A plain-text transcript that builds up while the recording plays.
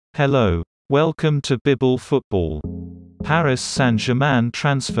Hello. Welcome to Bibble Football. Paris Saint-Germain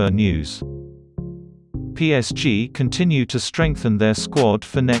transfer news. PSG continue to strengthen their squad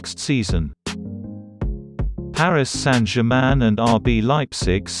for next season. Paris Saint-Germain and RB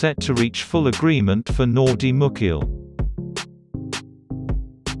Leipzig set to reach full agreement for Nordi Mukiele.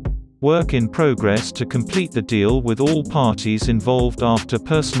 Work in progress to complete the deal with all parties involved after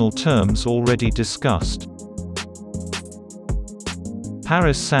personal terms already discussed.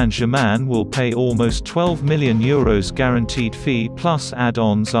 Paris Saint-Germain will pay almost €12 million guaranteed fee plus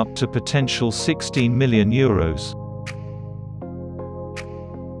add-ons up to potential €16 million.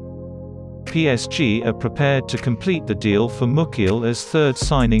 PSG are prepared to complete the deal for Mukiele as third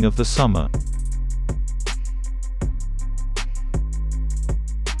signing of the summer.